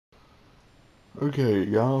Okay,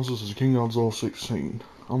 guys, this is King Godzilla 16.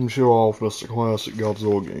 I'm gonna show off this classic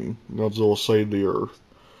Godzilla game. Godzilla Saved the Earth.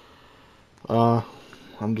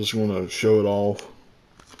 I'm just gonna show it off.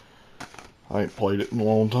 I ain't played it in a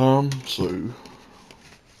long time, so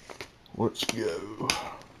let's go.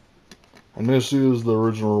 And this is the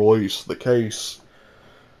original release. The case,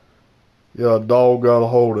 yeah, a dog got a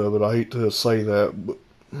hold of it. I hate to say that, but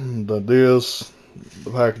the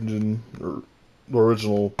packaging, or the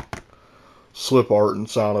original slip art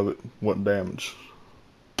inside of it wasn't damaged.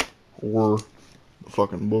 Or the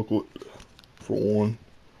fucking booklet, for one.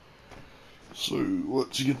 So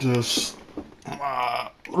let's get this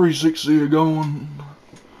 360 going.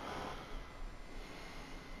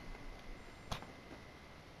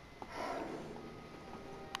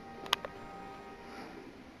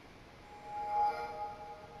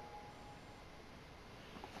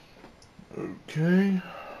 Okay.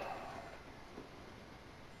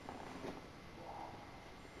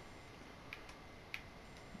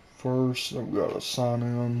 First, I've got to sign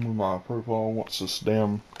in with my profile once this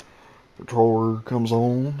damn controller comes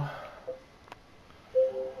on.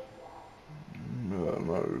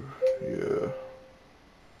 No, yeah.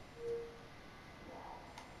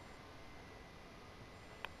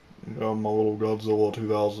 Got my little Godzilla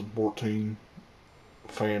 2014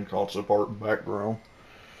 fan concept art in the background.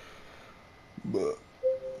 But,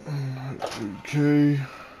 okay.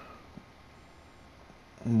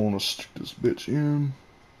 I'm gonna stick this bitch in.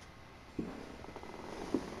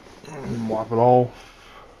 And wipe it off.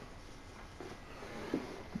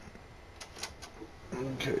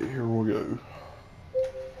 Okay, here we go.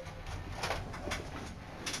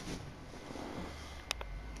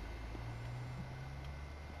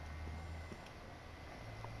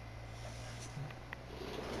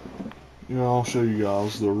 Yeah, I'll show you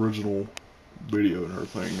guys the original video and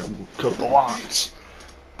everything. I'm gonna cut the lights.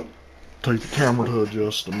 Take the camera to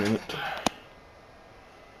adjust a minute.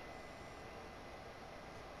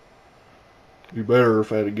 Be better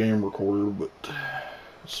if I had a game recorder, but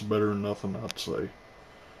it's better than nothing, I'd say.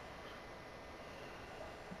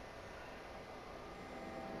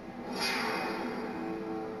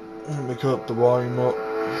 Let me cut the volume up.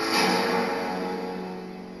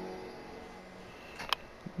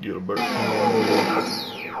 Get a better camera.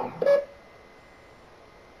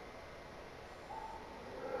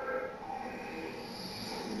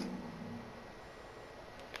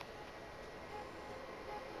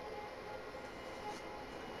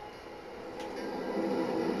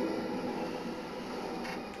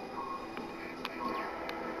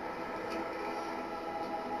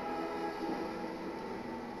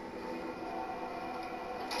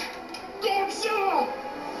 Godzilla!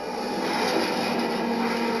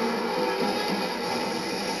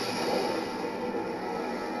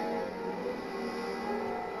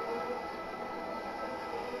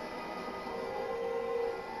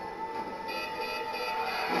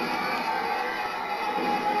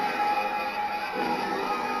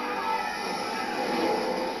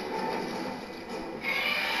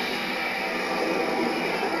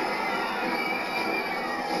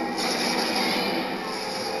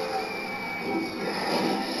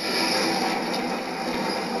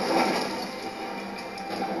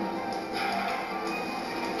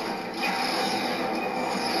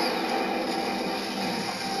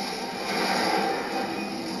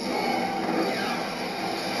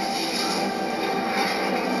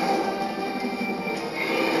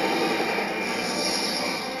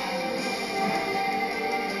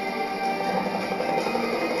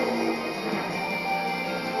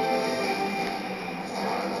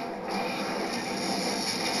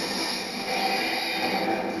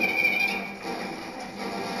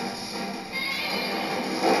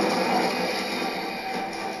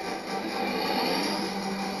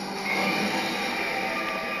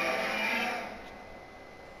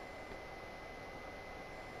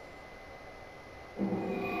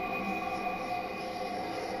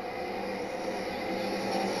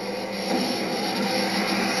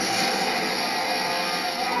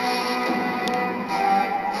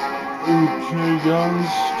 Okay,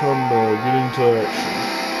 guys, time to get into action.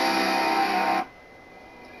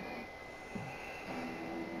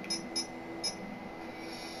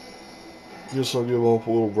 Guess I'll give off a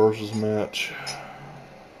little versus match.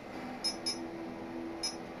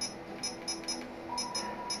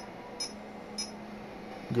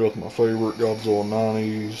 Go with my favorite Godzilla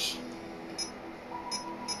 90s.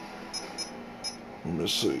 Let me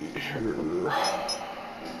see here.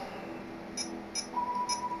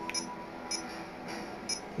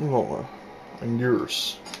 Oh, and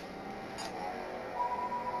yours.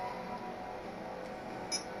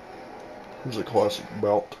 Here's a classic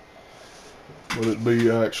bout. But it'd be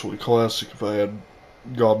actually classic if I had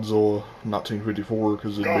Godzilla 1954,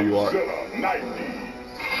 because it'd be like Godzilla 90s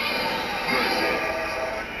versus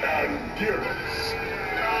Anguirus.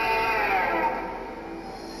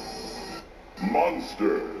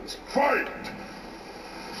 Monsters, fight!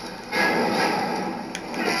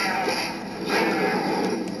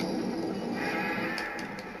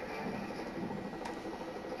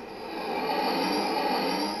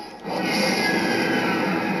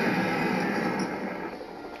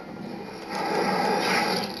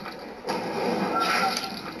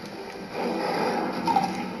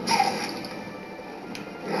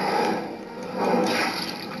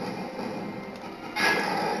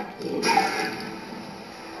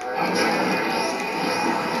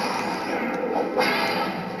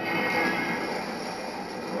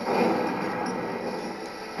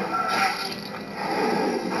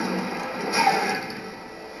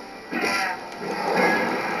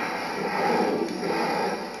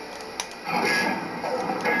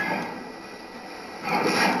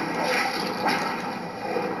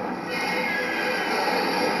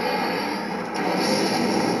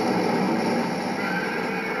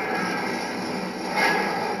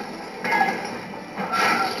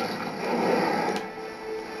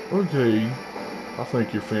 okay, I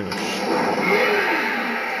think you're finished.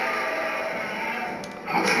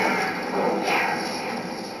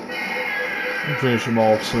 You finish him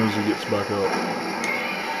off as soon as he gets back up.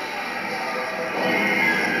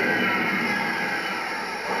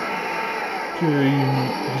 Okay,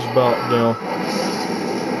 he's about down.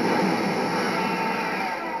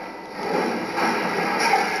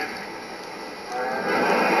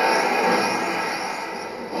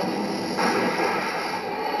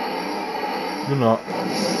 You're not.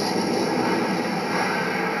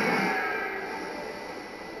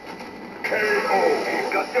 KO.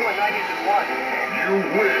 Godzilla 90s is one. You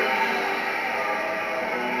win.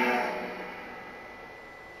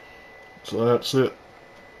 So that's it.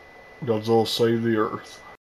 Godzilla saved the Earth.